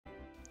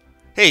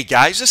Hey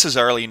guys, this is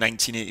early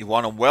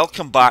 1981 and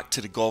welcome back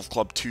to the Golf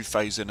Club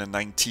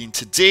 2019.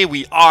 Today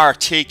we are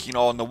taking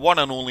on the one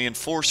and only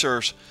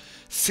Enforcers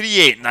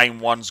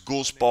 3891's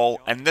Ghost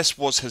Ball, and this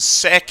was his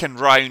second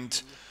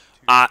round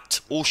at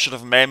Ocean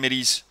of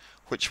Memories,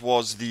 which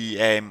was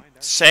the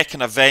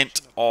second event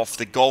of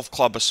the Golf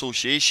Club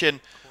Association,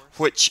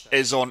 which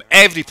is on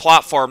every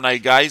platform now,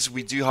 guys.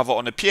 We do have it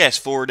on the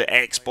PS4, the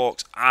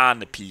Xbox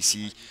and the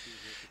PC.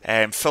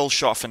 Phil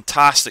shot a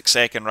fantastic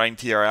second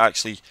round here. I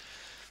actually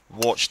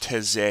watched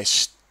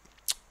his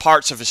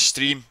parts of his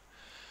stream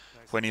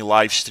when he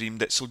live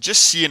streamed it, so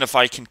just seeing if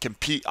I can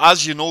compete.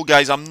 As you know,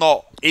 guys, I'm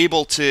not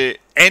able to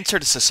enter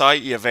the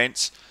society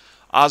events,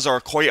 as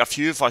are quite a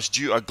few of us,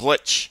 due to a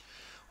glitch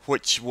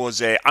which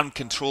was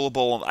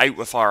uncontrollable and out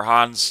of our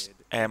hands,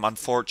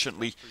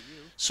 unfortunately.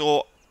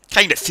 So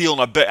kind of feeling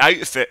a bit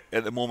out of it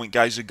at the moment,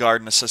 guys,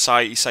 regarding the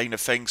society side of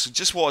things. So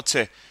just wanted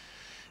to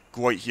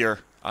go out here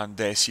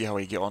and see how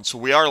we get on. So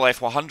we are left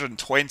with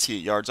 128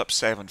 yards, up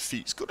 7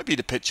 feet. It's going to be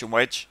the pitch and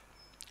wedge.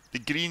 The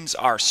greens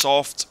are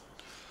soft.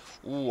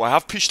 Oh, I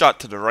have pushed that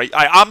to the right.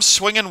 I am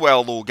swinging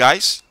well though,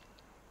 guys.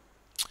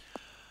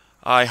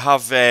 I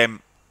have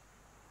been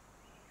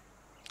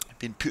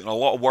putting a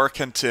lot of work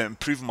into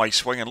improving my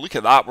swing, and look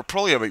at that. We're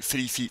probably about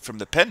 3 feet from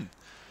the pin.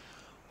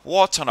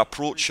 What an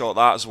approach shot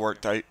that has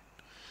worked out.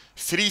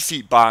 3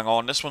 feet bang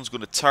on. This one's going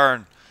to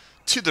turn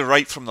to the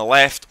right from the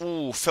left.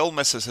 Oh, Phil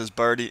misses his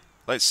birdie.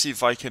 Let's see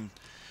if I can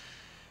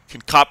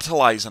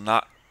capitalise on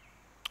that.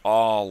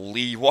 Oh,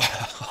 Lee, what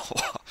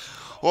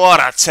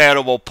a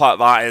terrible putt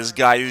that is,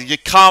 guys. You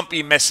can't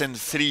be missing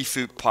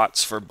 3-foot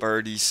putts for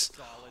birdies,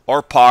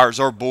 or pars,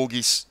 or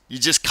bogeys. You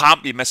just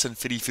can't be missing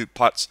 3-foot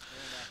putts.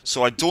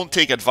 So I don't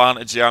take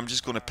advantage there. I'm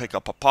just going to pick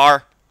up a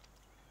par.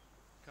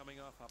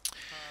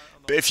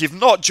 But if you've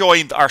not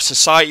joined our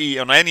society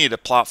on any of the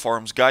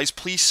platforms, guys,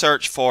 please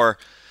search for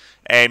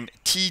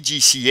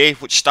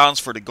TGCA, which stands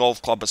for the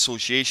Golf Club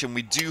Association.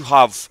 We do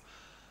have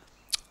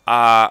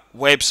a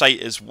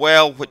website as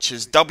well, which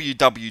is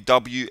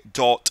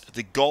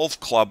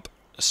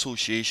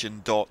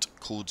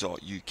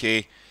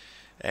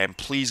www.thegolfclubassociation.co.uk.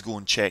 Please go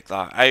and check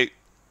that out.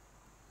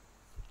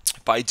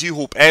 But I do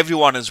hope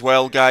everyone is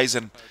well, guys,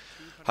 and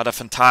had a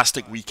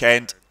fantastic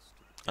weekend.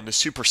 And the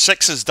Super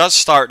Sixes does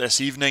start this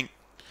evening.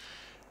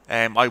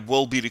 I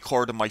will be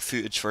recording my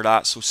footage for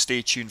that, so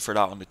stay tuned for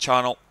that on the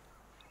channel.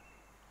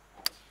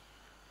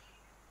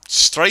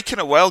 Striking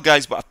it well,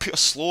 guys, but I put a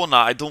slow on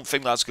that. I don't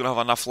think that's going to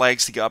have enough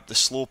legs to get up the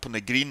slope on the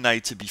green now,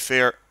 to be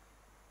fair.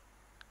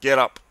 Get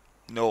up.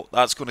 No,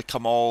 that's going to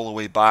come all the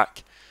way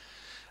back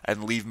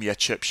and leave me a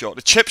chip shot.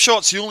 The chip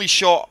shot's the only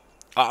shot.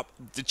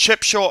 The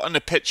chip shot and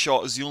the pitch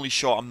shot is the only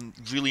shot I'm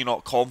really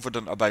not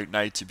confident about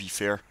now, to be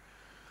fair.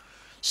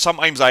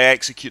 Sometimes I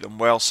execute them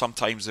well,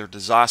 sometimes they're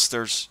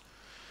disasters.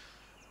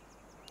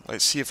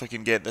 Let's see if I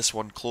can get this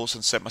one close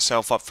and set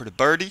myself up for the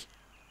birdie.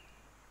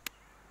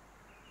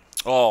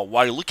 Oh,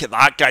 wow, look at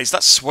that, guys.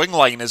 That swing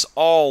line is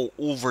all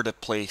over the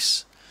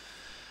place.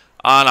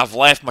 And I've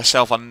left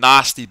myself a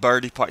nasty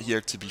birdie putt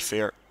here, to be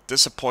fair.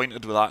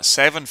 Disappointed with that.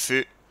 7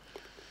 foot.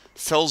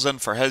 Phil's in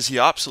for his. He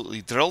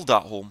absolutely drilled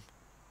that home.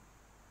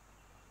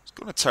 It's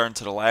going to turn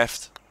to the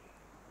left.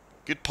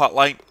 Good putt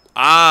line.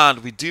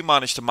 And we do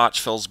manage to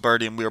match Phil's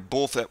birdie, and we're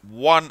both at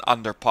 1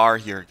 under par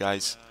here,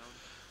 guys.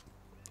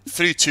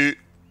 3-2.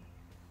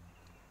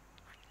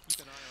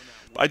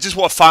 I just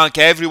want to thank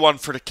everyone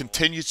for the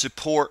continued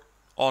support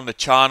on the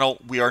channel.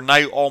 We are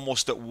now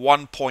almost at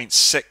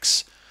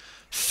 1.6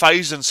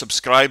 thousand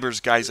subscribers,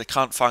 guys. I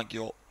can't thank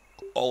you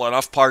all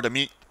enough, pardon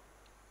me.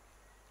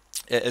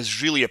 It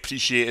is really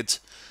appreciated,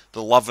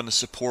 the love and the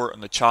support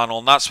on the channel,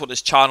 and that's what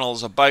this channel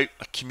is about,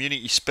 a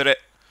community spirit.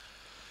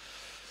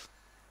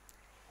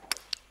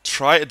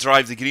 Try to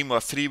drive the green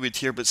with a 3-wood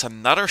here, but it's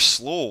another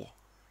slow.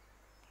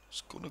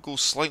 It's going to go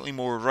slightly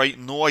more right.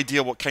 No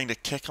idea what kind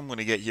of kick I'm going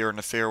to get here in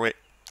the fairway.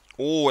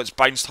 Oh, it's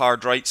bounced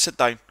hard right. Sit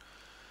down.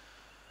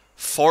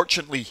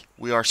 Fortunately,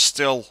 we are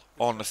still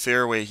on the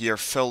fairway here.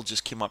 Phil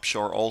just came up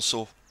short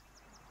also.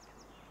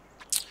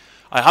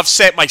 I have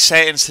set my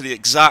settings to the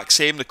exact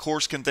same, the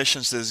course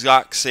conditions, the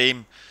exact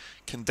same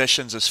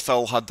conditions as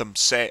Phil had them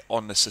set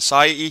on the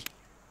society.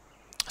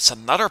 It's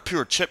another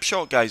poor chip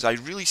shot, guys. I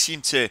really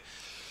seem to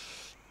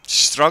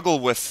struggle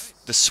with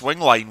the swing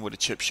line with the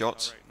chip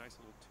shots.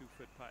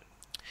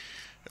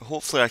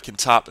 Hopefully I can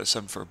tap this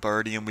in for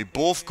birdie, and we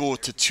both go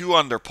to 2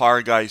 under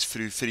par, guys,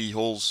 through 3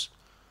 holes.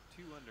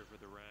 2 under for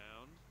the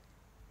round.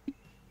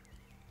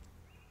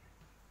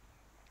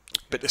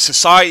 But the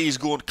society is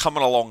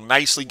coming along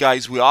nicely,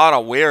 guys. We are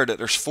aware that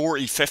there's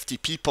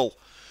 40-50 people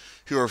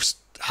who have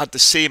had the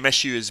same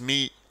issue as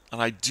me,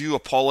 and I do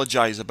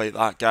apologise about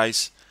that,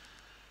 guys.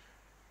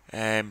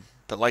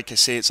 But like I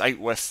say, it's out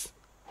with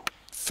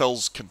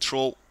Phil's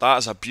control. That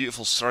is a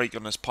beautiful strike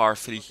on this par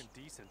 3.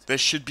 This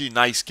should be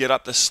nice. Get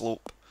up the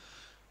slope.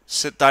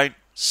 Sit down.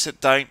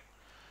 Sit down.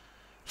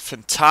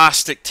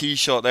 Fantastic tee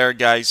shot there,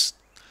 guys.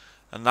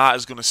 And that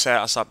is going to set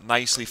us up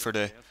nicely for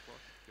the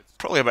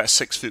probably about a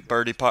 6-foot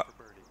birdie putt.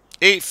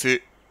 8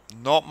 foot.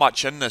 Not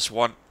much in this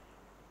one.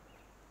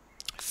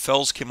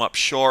 Phil's came up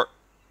short.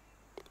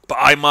 But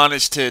I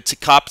managed to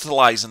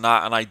capitalise on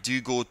that, and I do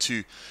go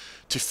to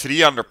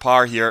 3 under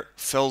par here.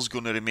 Phil's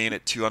going to remain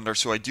at 2 under,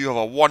 so I do have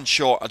a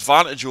one-shot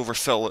advantage over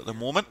Phil at the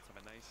moment.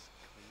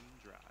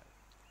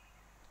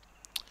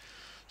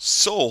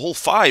 So, hole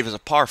 5 is a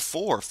par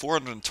 4,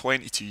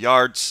 422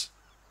 yards.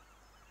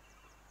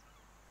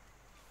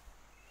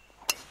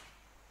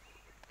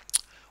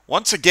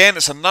 Once again,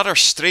 it's another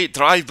straight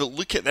drive, but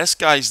look at this,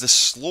 guys, the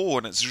slow,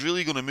 and it's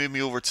really going to move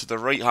me over to the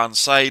right-hand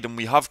side, and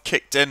we have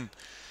kicked in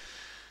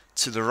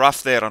to the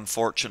rough there,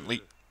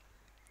 unfortunately.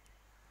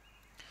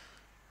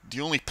 The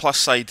only plus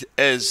side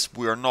is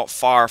we are not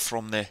far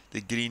from the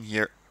green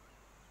here.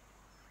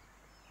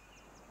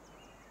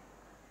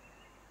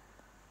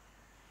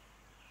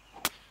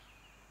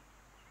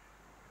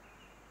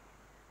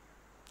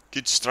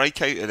 Good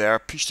strike out of there,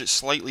 pushed it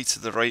slightly to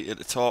the right at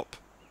the top.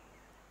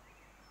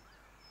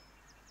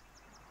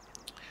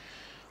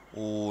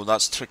 Oh,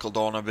 that's trickled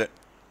on a bit.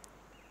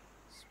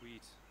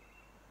 Sweet.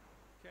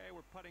 Okay,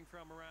 we're putting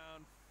from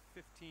around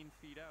 15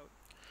 feet out.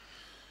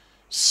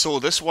 So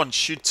this one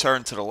should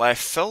turn to the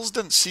left. Phil's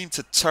didn't seem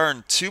to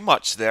turn too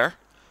much there.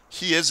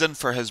 He is in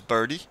for his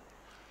birdie.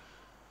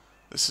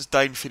 This is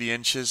down 3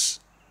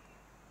 inches.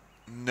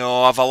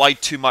 No, I've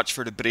allowed too much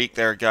for the break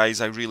there, guys.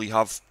 I really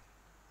have.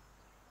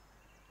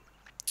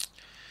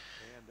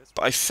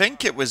 But I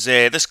think it was,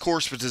 this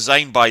course was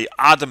designed by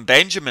Adam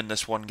Benjamin,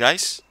 this one,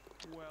 guys.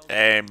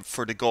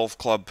 For the Golf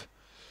Club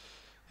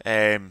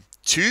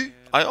 2.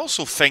 I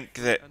also think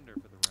that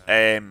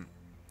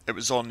it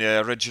was on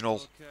the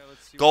original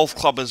Golf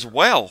Club as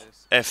well.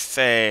 If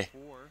Let's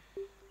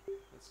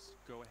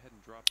go ahead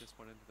and drop this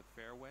one into the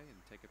fairway and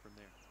take it from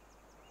there.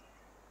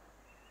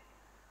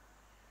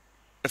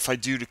 if I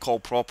do recall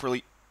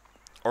properly,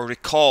 or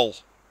recall,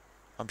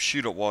 I'm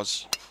sure it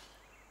was.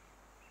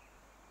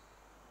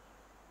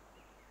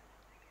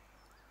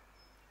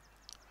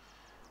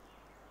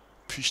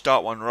 Push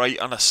that one right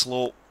on a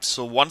slope.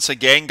 So once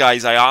again,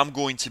 guys, I am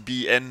going to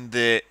be in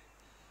the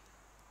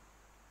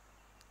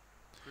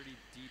Pretty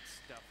deep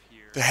stuff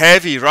here.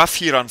 heavy rough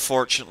here,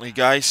 unfortunately,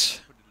 guys.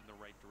 Put it in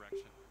the right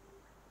direction.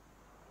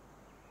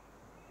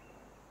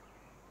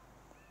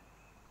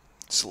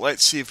 So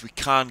let's see if we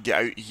can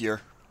get out of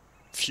here.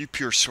 A few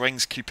pure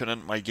swings creeping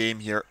into my game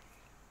here.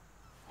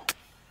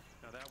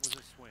 Now that was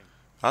a swing.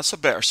 That's a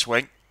better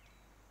swing.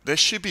 This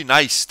should be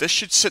nice. This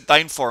should sit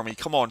down for me.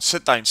 Come on,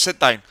 sit down, sit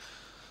down.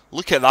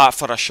 Look at that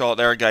for a shot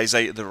there, guys,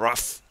 out of the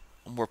rough.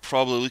 And we're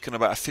probably looking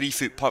about a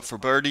 3-foot putt for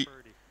birdie.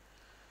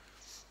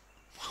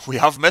 We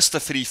have missed a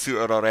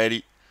 3-footer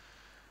already.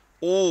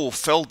 Oh,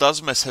 Phil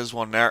does miss his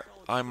one there.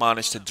 I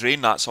managed to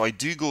drain that, so I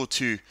do go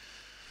to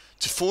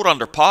 4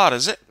 under par,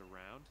 is it?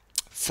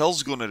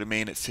 Phil's going to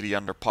remain at 3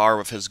 under par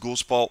with his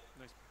ghost ball.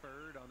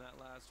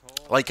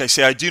 Like I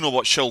say, I do know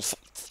what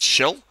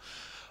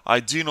I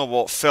do know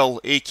what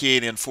Phil, aka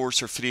the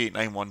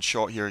Enforcer3891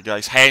 shot here,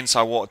 guys. Hence,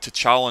 I wanted to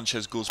challenge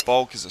his ghost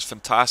ball because it's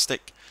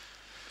fantastic.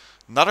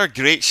 Another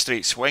great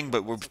straight swing,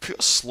 but we're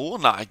put slow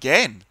on that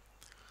again.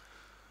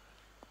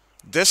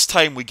 This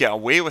time we get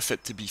away with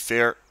it, to be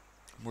fair.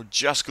 We're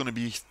just going to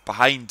be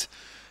behind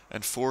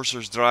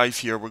Enforcer's drive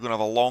here. We're going to have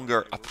a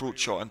longer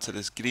approach shot into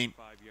this green.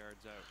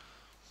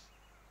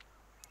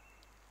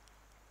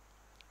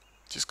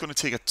 Just going to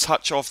take a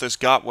touch off this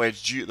gap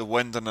wedge due to the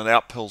wind and the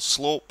uphill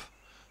slope.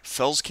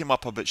 Phil's came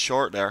up a bit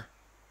short there.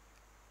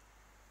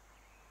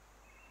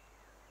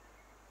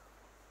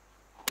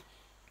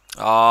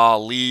 Ah,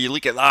 Lee,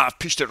 look at that. I've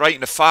pushed it right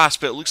in the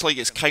fast, but it looks like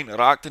it's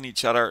counteracting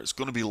each other. It's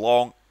going to be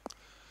long.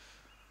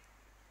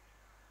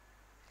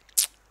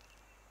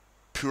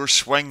 Poor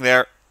swing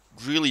there.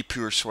 Really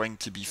poor swing,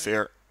 to be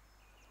fair.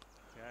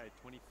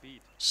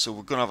 So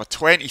we're going to have a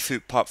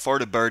 20-foot putt for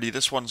the birdie.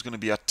 This one's going to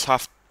be a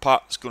tough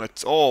putt. It's going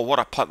to... Oh, what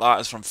a putt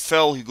that is from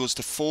Phil, who goes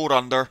to 4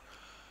 under.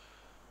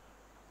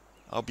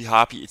 I'll be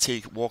happy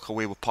to walk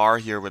away with par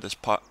here with this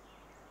putt.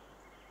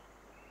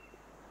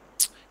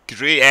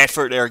 Great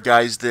effort there,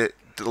 guys. The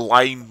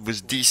line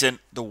was decent.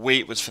 The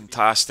weight was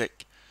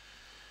fantastic.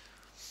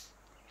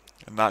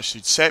 And that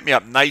should set me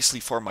up nicely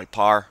for my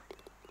par.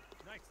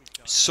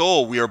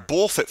 So, we are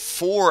both at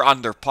 4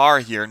 under par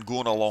here and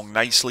going along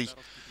nicely.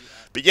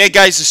 But yeah,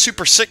 guys, the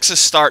Super Sixes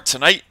start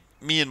tonight.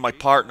 Me and my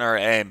partner,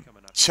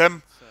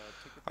 Tim,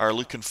 are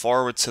looking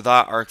forward to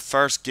that. Our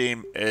first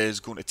game is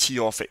going to tee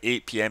off at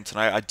 8 PM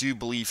tonight. I do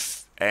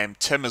believe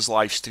Tim is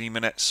live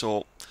streaming it,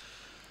 so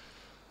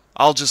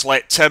I'll just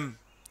let Tim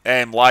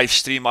live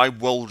stream. I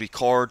will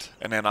record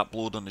and then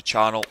upload on the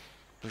channel.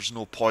 There's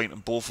no point in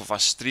both of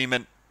us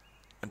streaming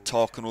and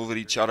talking over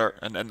each other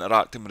and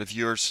interacting with the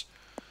viewers.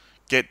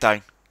 Get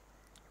down.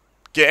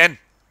 Get in.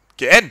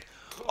 Get in.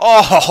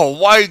 Oh,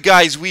 wow,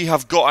 guys. We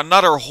have got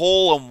another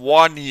hole in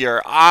one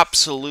here.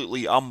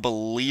 Absolutely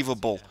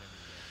unbelievable.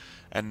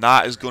 And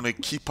that is going to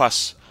keep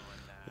us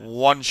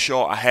one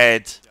shot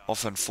ahead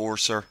of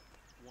Enforcer,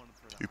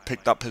 who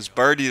picked up his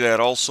birdie there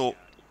also.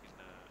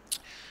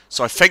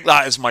 So I think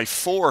that is my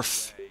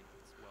 4th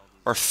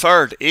or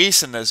 3rd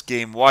ace in this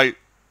game. Wow.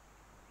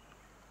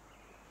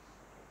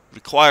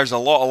 Requires a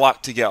lot of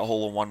luck to get a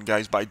hole in one,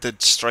 guys, but I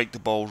did strike the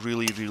ball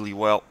really, really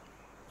well.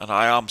 And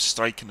I am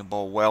striking the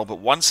ball well, but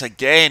once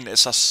again,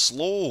 it's a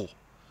slow.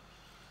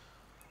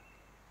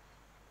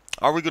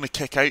 Are we going to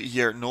kick out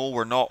here? No,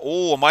 we're not.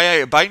 Oh, am I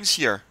out of bounds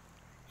here?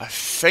 I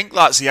think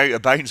that's the out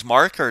of bounds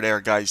marker there,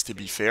 guys, to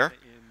be fair.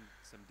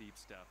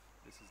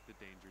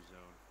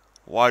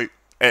 Wow,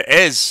 it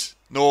is.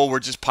 No, we're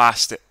just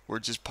past it. We're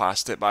just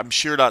past it, but I'm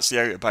sure that's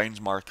the out of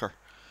bounds marker.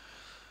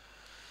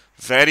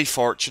 Very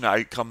fortunate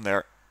outcome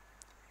there.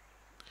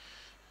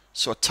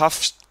 So a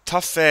tough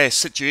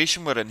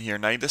situation we're in here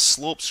now. This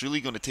slope's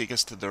really going to take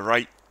us to the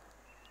right.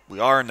 We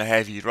are in the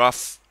heavy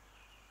rough.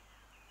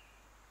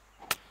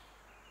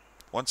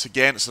 Once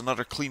again, it's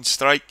another clean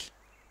strike.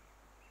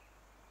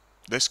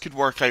 This could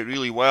work out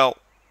really well.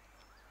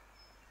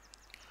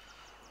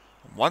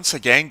 Once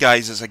again,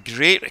 guys, it's a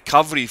great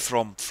recovery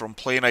from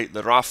playing out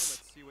the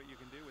rough.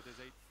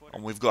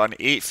 And we've got an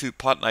 8-foot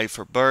putt now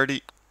for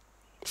birdie.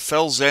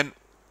 Phil's in,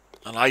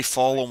 and I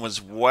follow him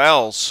as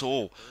well.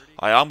 So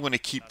I am going to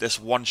keep this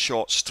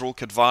one-shot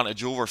stroke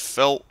advantage over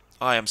Phil.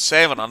 I am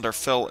 7 under,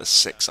 Phil is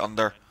 6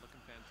 under.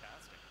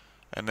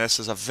 And this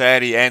is a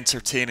very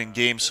entertaining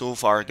game so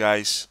far,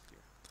 guys.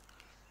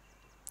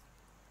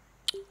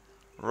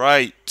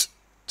 Right.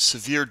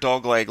 Severe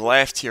dogleg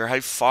left here. How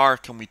far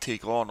can we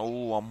take on?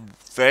 Oh, I'm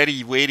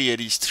very wary of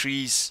these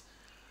trees.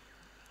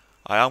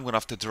 I am going to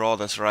have to draw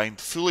this round.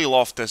 Fully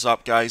loft this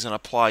up, guys, and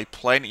apply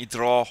plenty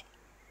draw.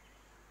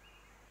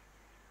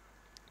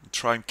 And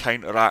try and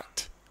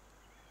counteract.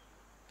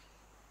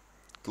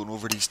 Going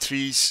over these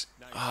trees.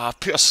 I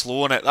put a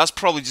slow on it. That's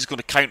probably just going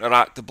to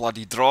counteract the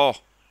bloody draw.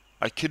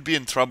 I could be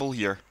in trouble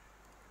here.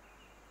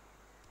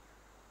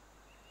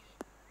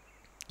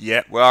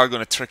 Yeah, we are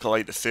going to trickle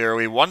out the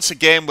fairway. Once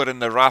again, we're in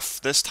the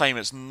rough. This time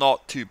it's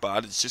not too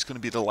bad. It's just going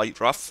to be the light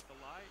rough.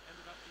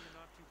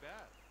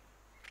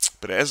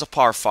 But it is a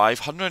par 5.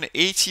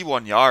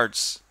 181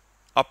 yards.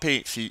 Up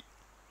 8 feet.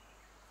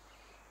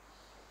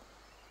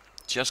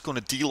 Just going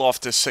to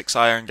de-loft this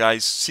 6-iron,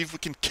 guys. See if we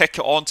can kick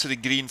it onto the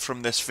green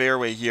from this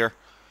fairway here.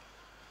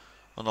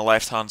 On the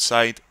left-hand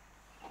side.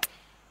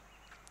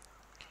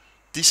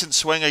 Decent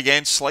swing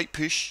again. Slight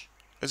push.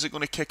 Is it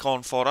going to kick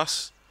on for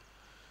us?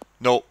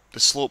 No, the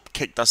slope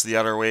kicked us the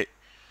other way.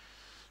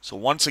 So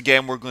once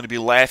again, we're going to be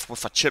left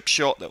with a chip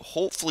shot that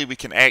hopefully we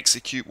can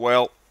execute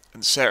well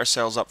and set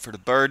ourselves up for the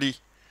birdie.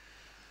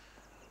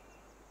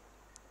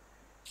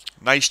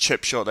 Nice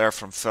chip shot there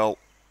from Phil.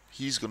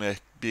 He's going to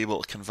be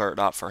able to convert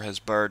that for his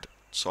bird.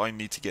 So I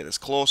need to get this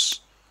close.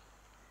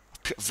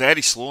 Put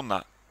very slow on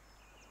that.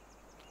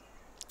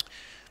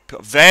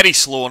 Put very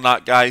slow on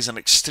that, guys. An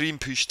extreme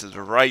push to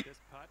the right.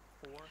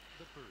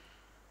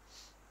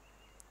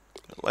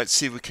 Let's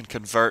see if we can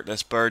convert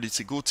this birdie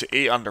to go to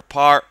 8 under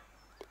par.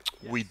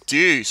 We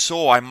do.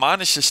 So I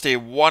managed to stay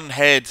one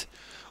head,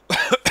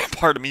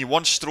 pardon me,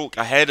 one stroke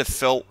ahead of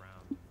Phil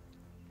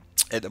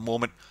at the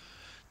moment.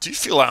 Do you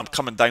feel like I'm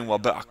coming down with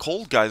a bit of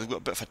cold, guys? I've got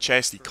a bit of a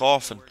chesty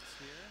cough and a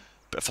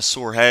bit of a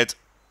sore head.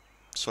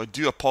 So I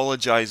do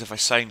apologise if I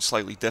sound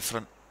slightly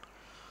different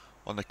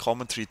on the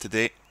commentary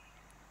today.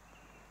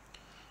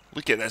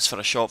 Look at this for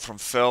a shot from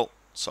Phil.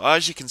 So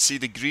as you can see,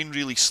 the green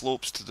really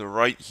slopes to the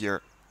right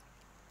here.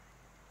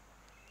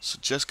 So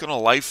just going to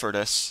allow for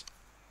this.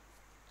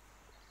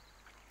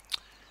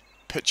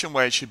 Pitch and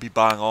wedge should be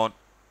bang on.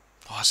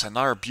 Oh, it's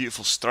another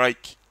beautiful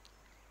strike.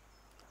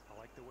 I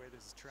like the way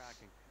this is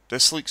tracking.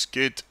 This looks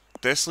good.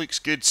 This looks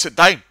good. Sit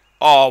down.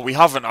 Oh, we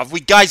haven't, have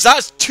we? Guys,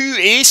 that's 2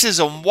 aces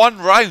on 1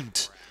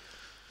 round.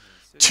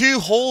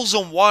 2 holes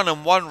on 1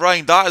 in 1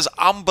 round. That is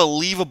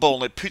unbelievable.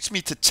 And it puts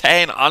me to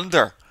 10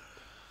 under.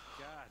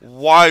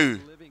 Wow.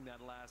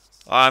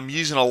 I'm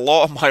using a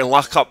lot of my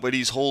luck up with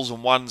these holes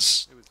and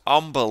ones.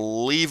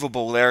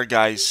 Unbelievable there,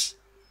 guys.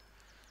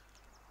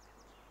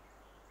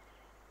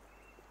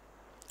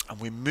 And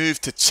we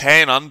moved to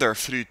 10 under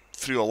through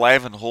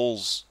 11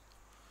 holes.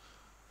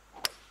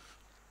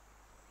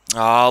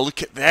 Ah,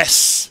 look at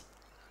this.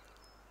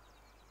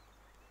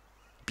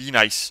 Be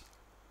nice.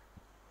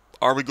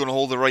 Are we going to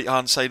hold the right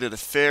hand side of the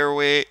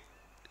fairway?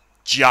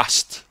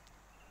 Just.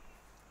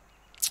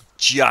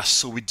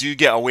 So we do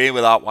get away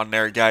with that one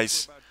there,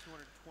 guys.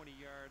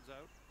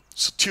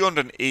 So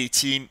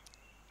 218.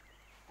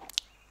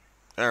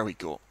 There we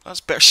go. That's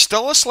better.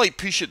 Still a slight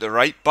push at the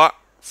right, but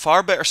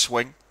far better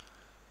swing.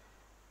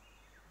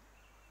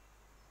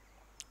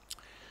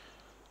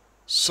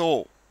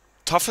 So,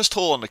 toughest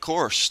hole on the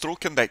course.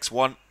 Stroke index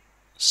 1.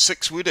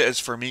 6 wood it is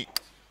for me.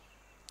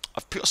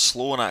 I've put a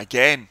slow on it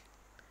again.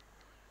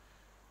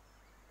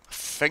 I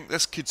think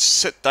this could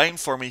sit down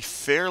for me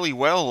fairly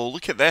well, though.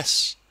 Look at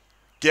this.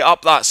 Get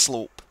up that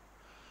slope.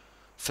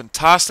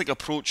 Fantastic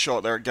approach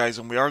shot there, guys,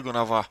 and we are going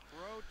to have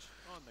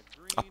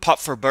a putt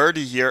for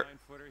birdie here.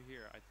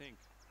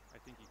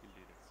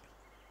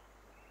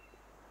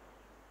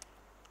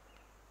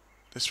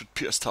 This would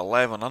put us to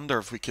 11 under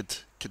if we could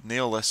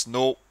nail this.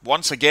 No,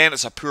 once again,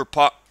 it's a poor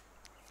putt.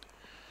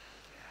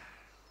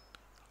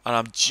 And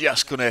I'm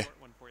just going to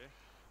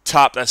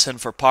tap this in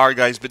for par,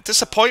 guys. But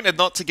disappointed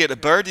not to get a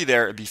birdie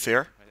there, to be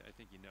fair.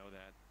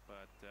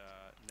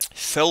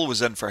 Phil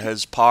was in for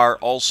his par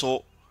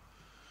also.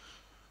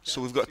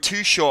 So we've got a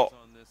 2-shot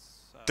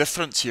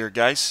difference here,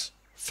 guys.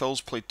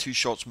 Phil's played 2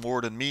 shots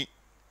more than me.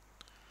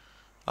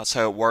 That's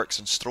how it works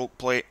in stroke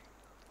play.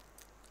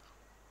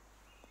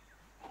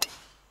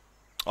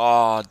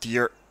 Oh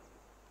dear.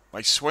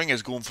 My swing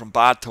is going from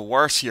bad to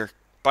worse here.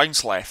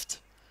 Bounce left.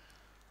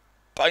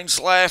 Bounce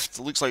left.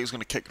 Looks like it's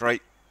going to kick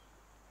right.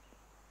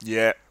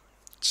 Yeah.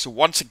 So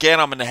once again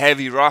I'm in the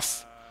heavy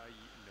rough.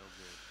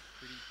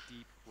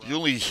 The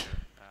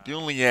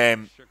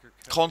only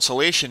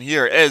consolation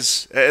here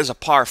is it is a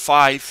par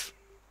 5.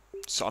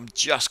 So I'm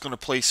just going to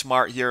play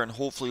smart here and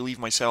hopefully leave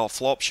myself a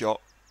flop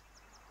shot.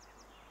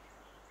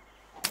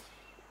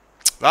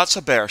 That's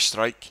a better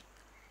strike.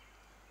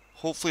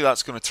 Hopefully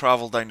that's going to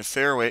travel down the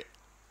fairway.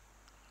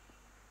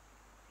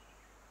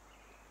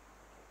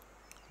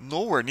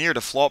 Nowhere near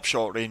the flop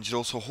shot range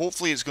though, so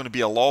hopefully it's going to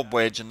be a lob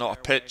wedge and not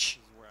a pitch.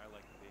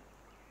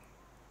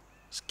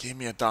 Just give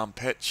me a damn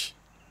pitch.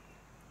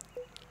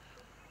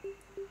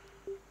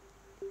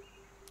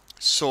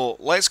 So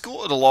let's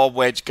go to the lob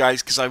wedge,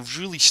 guys, because I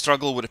really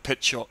struggle with the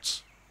pitch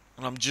shots.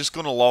 And I'm just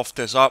going to loft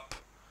this up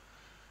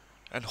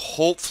and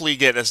hopefully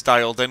get this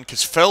dialed in,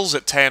 because Phil's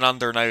at 10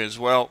 under now as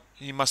well.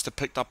 He must have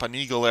picked up an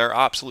eagle there.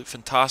 Absolute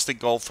fantastic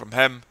golf from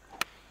him.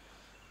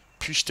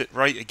 Pushed it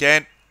right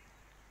again.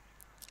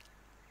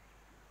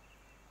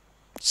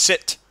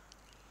 Sit.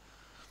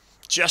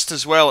 Just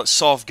as well at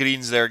soft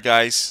greens there,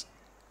 guys.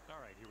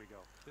 Alright, here we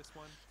go. This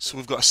one. So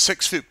we've got a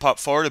 6-foot putt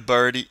for the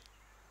birdie.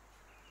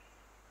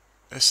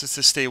 This is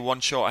to stay 1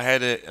 shot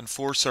ahead of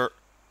Enforcer.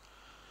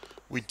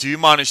 We do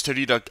manage to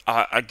read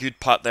a good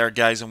putt there,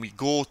 guys, and we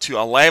go to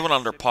 11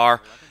 under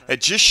par.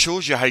 It just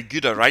shows you how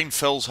good a round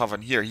Phil's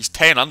having here. He's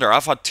 10 under.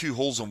 I've had 2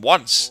 holes in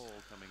once.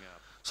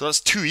 So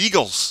that's 2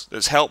 eagles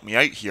that's helped me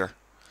out here.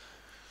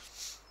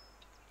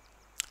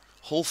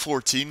 Hole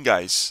 14,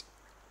 guys.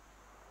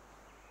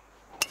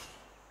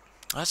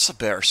 That's a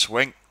better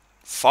swing.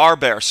 Far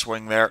better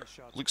swing there.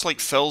 Looks like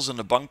Phil's in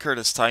the bunker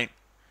this time.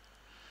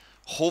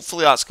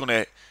 Hopefully that's going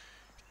to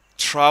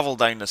travel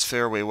down this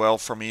fairway well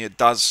for me. It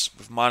does.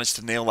 We've managed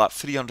to nail that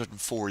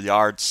 304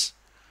 yards.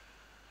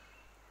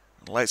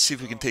 Let's see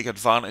if we can take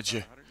advantage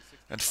of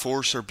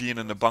Enforcer being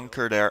in the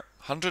bunker there.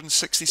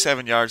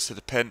 167 yards to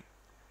the pin.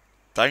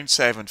 Down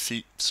 7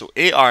 feet. So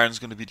 8 iron's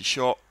going to be the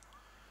shot.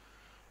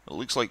 It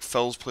looks like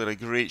Phil's played a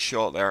great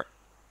shot there.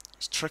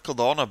 It's trickled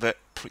on a bit.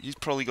 He's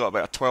probably got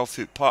about a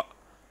 12-foot putt.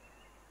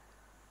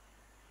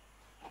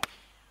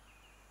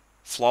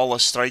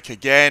 Flawless strike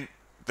again.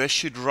 This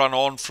should run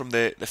on from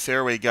the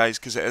fairway, guys,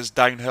 because it is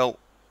downhill.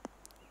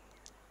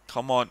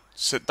 Come on,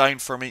 sit down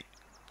for me.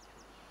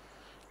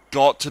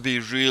 Got to be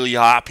really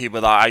happy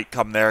with that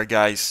outcome there,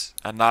 guys.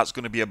 And that's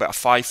going to be about a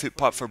 5-foot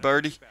putt for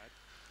birdie.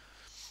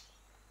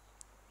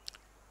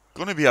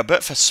 Going to be a bit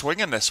of a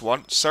swing in this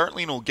one.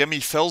 Certainly no gimme.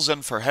 Phil's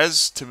in for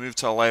his to move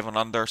to 11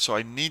 under, so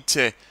I need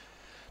to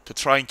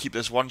try and keep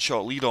this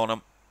 1-shot lead on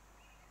him.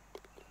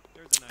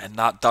 And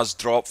that does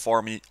drop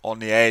for me on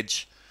the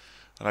edge.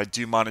 And I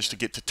do manage to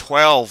get to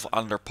 12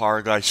 under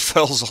par, guys.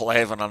 Phil's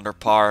 11 under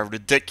par.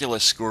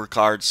 Ridiculous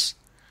scorecards.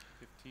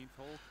 15th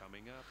hole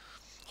coming up.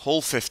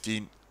 Hole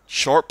 15.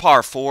 Short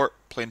par 4.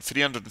 Playing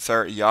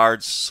 330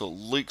 yards. So it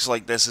looks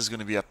like this is going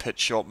to be a pitch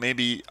shot.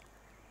 Maybe.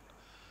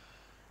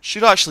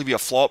 Should actually be a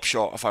flop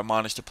shot if I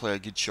manage to play a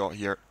good shot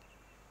here.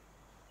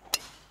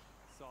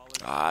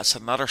 Ah, it's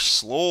another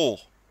slow.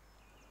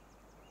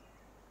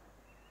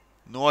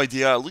 No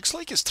idea. It looks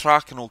like it's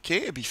tracking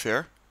okay, to be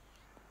fair.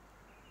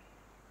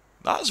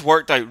 That has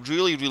worked out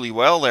really, really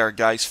well there,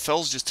 guys.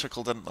 Phil's just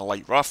trickled into the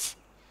light rough.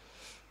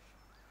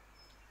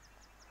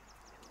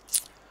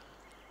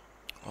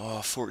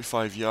 Oh,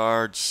 45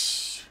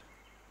 yards.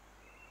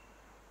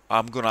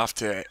 I'm gonna have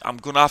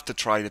to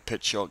try the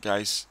pitch shot,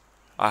 guys.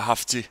 I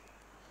have to.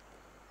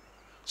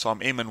 So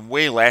I'm aiming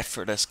way left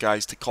for this,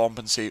 guys, to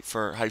compensate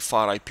for how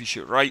far I push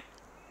it right.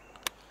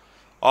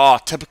 Oh,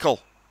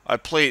 typical. I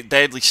play it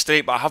deadly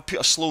straight, but I have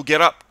put a slow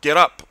get up. Get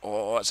up.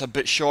 Oh, it's a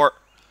bit short.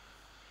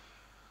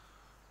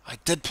 I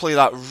did play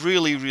that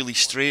really, really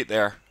straight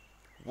there.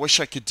 Wish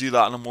I could do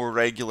that on a more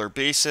regular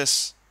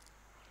basis.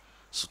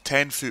 So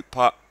 10-foot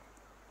putt.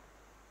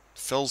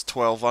 Phil's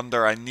 12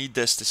 under. I need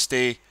this to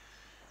stay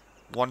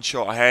 1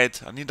 shot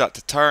ahead. I need that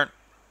to turn.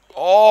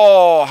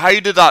 Oh, how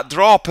did that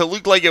drop? It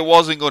looked like it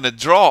wasn't going to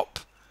drop.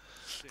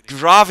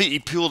 Gravity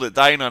pulled it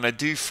down, and I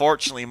do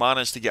fortunately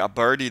manage to get a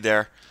birdie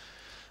there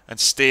and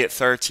stay at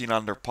 13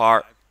 under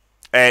par.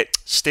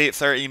 Stay at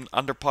 13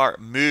 under par,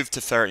 move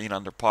to 13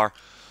 under par.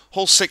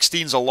 Hole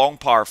 16 is a long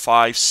par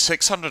 5,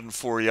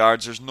 604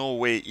 yards. There's no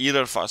way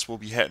either of us will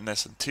be hitting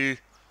this in 2.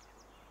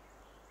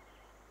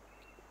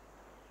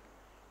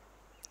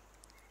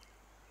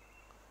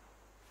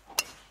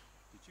 Did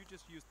you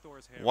just use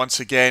Thor's hair? Once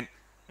again,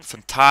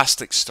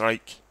 fantastic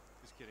strike.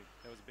 Just kidding.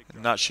 That was a big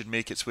And that should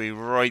make its way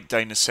right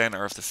down the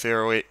centre of the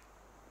fairway.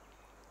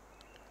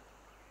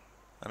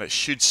 And it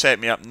should set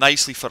me up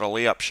nicely for a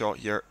layup shot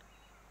here.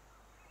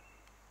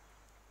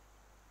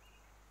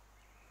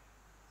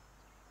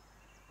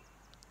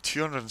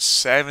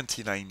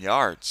 $279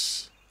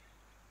 yards.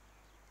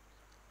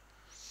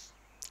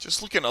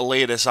 Just looking to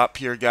lay this up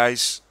here,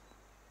 guys.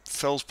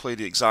 Phil's played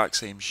the exact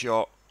same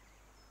shot.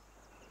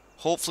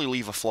 Hopefully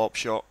leave a flop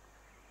shot.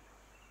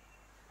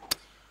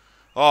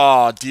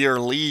 Oh, dear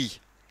Lee.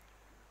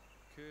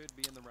 Could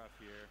be in the rough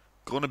here.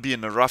 Going to be in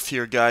the rough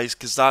here, guys,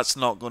 because that's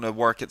not going to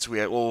work its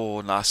way out.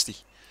 Oh, nasty.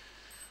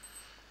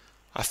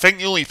 I think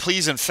the only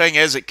pleasing thing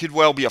is it could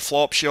well be a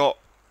flop shot.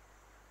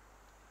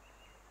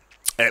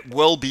 It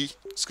will be.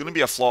 It's going to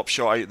be a flop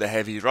shot out of the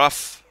heavy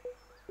rough.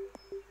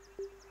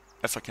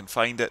 If I can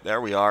find it. There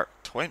we are.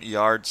 20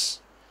 yards.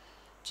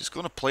 Just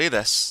going to play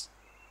this.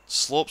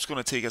 Slope's going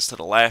to take us to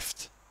the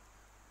left.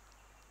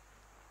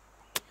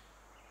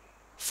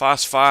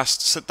 Fast,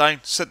 fast. Sit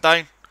down, sit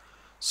down.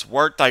 It's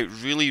worked out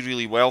really,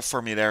 really well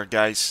for me there,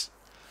 guys.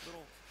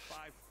 Little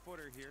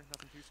 5-footer here,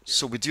 nothing too scary.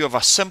 So we do have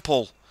a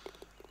simple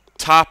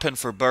tap in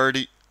for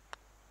birdie.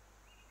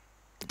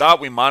 That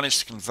we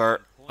managed to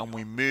convert, and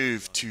we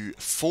move to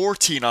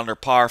 14 under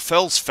par.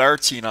 Phil's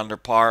 13 under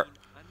par.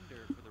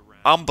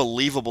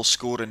 Unbelievable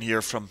scoring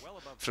here from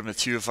the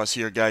two of us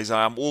here, guys.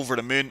 I am over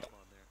the moon.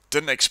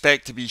 Didn't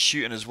expect to be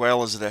shooting as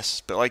well as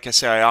this, but like I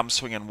say, I am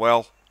swinging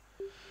well.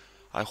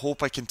 I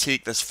hope I can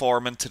take this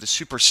form into the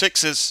Super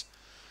Sixes,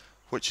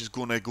 which is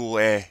going to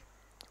go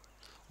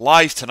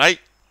live tonight.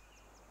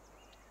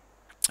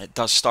 It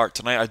does start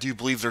tonight. I do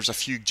believe there's a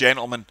few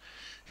gentlemen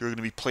who are going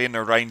to be playing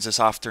their rounds this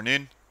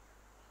afternoon.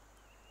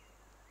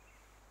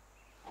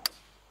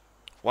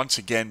 Once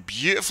again,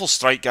 beautiful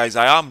strike, guys.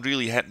 I am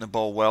really hitting the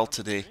ball well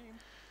today.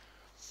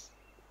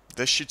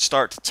 This should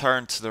start to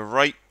turn to the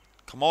right.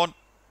 Come on.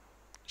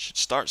 Should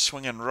start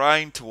swinging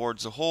round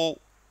towards the hole.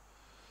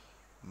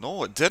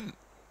 No, it didn't.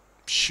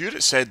 Sure,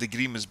 it said the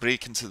green was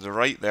breaking to the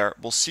right there.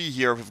 We'll see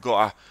here. We've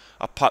got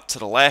a putt to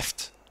the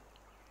left.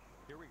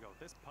 Here we go.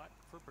 This putt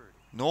for birdie.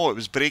 No, it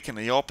was breaking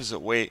the opposite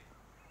way.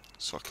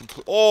 So I can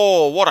put.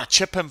 Oh, what a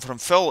chip in from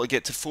Phil to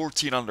get to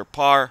 14 under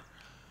par.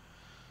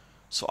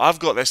 So I've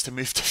got this to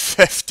move to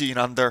 15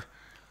 under.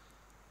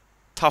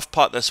 Tough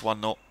putt this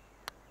one though.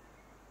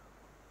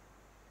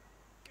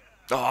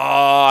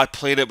 Oh, I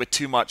played it with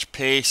too much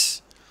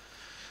pace.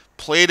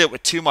 Played it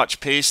with too much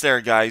pace there,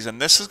 guys. And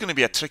this is going to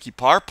be a tricky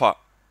par putt.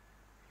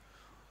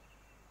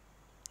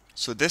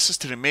 So this is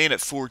to remain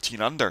at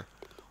 14 under.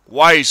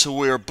 Wow, so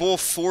we're both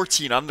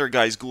 14 under,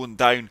 guys, going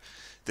down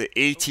the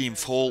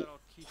 18th hole.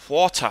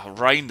 What a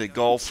round of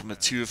golf from the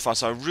two of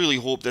us. I really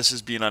hope this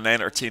has been an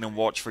entertaining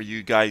watch for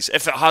you guys.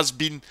 If it has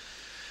been,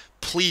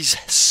 please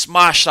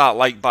smash that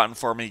like button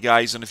for me,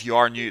 guys. And if you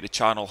are new to the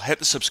channel, hit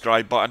the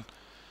subscribe button.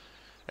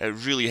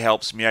 It really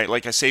helps me out.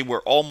 Like I say, we're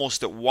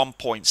almost at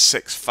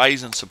 1.6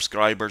 thousand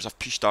subscribers. I've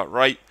pushed that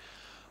right.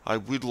 I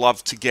would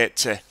love to get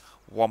to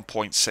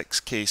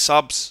 1.6k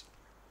subs.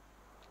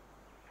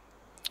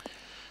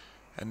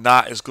 And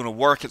that is going to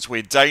work its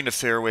way down the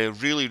fairway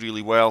really,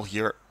 really well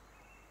here.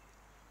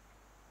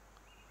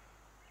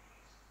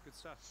 Good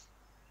stuff.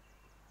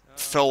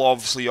 Phil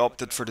obviously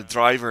opted for the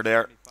driver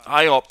there.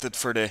 I opted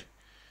for the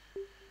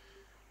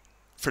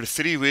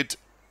 3-wood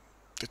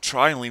to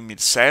try and leave me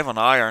the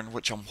 7-iron,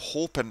 which I'm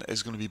hoping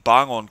is going to be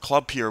bang on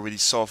club here with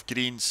these soft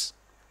greens.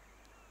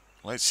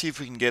 Let's see if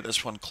we can get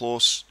this one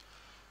close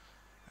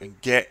and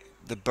get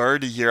the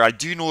birdie here. I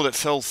do know that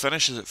Phil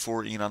finishes at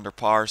 14 under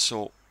par,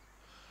 so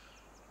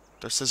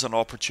this is an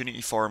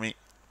opportunity for me.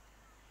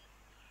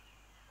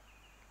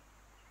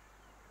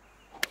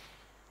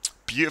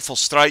 Beautiful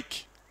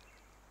strike.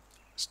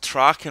 It's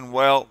tracking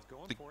well.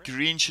 The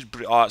green should...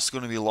 Oh, it's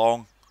going to be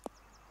long.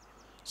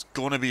 It's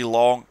going to be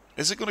long.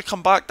 Is it going to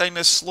come back down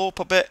this slope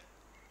a bit?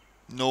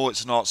 No,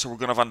 it's not. So we're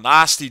going to have a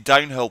nasty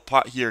downhill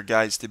putt here,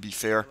 guys, to be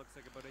fair.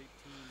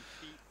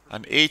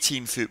 An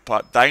 18-foot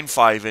putt, down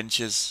 5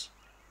 inches.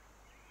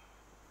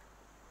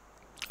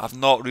 I've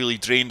not really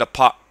drained a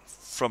putt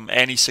from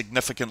any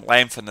significant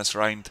length in this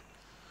round.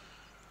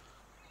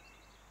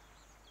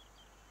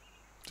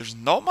 There's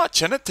not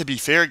much in it, to be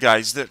fair,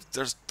 guys.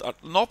 There's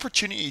an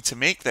opportunity to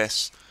make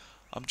this.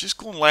 I'm just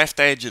going left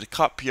edge of the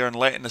cup here and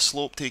letting the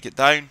slope take it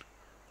down.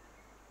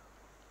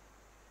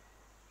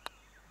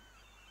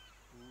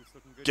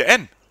 Get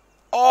in.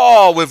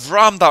 Oh, we've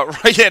rammed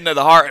that right into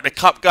the heart of the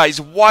cup, guys.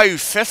 Wow,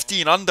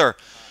 15 under.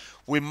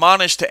 We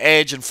managed to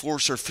edge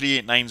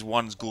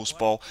Enforcer3891's ghost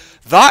ball.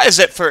 That is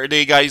it for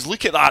today, guys.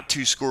 Look at that,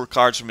 2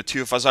 scorecards from the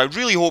two of us. I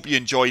really hope you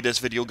enjoyed this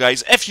video,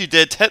 guys. If you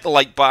did, hit the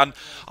like button.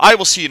 I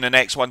will see you in the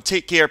next one.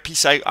 Take care,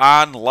 peace out,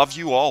 and love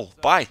you all.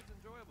 Bye.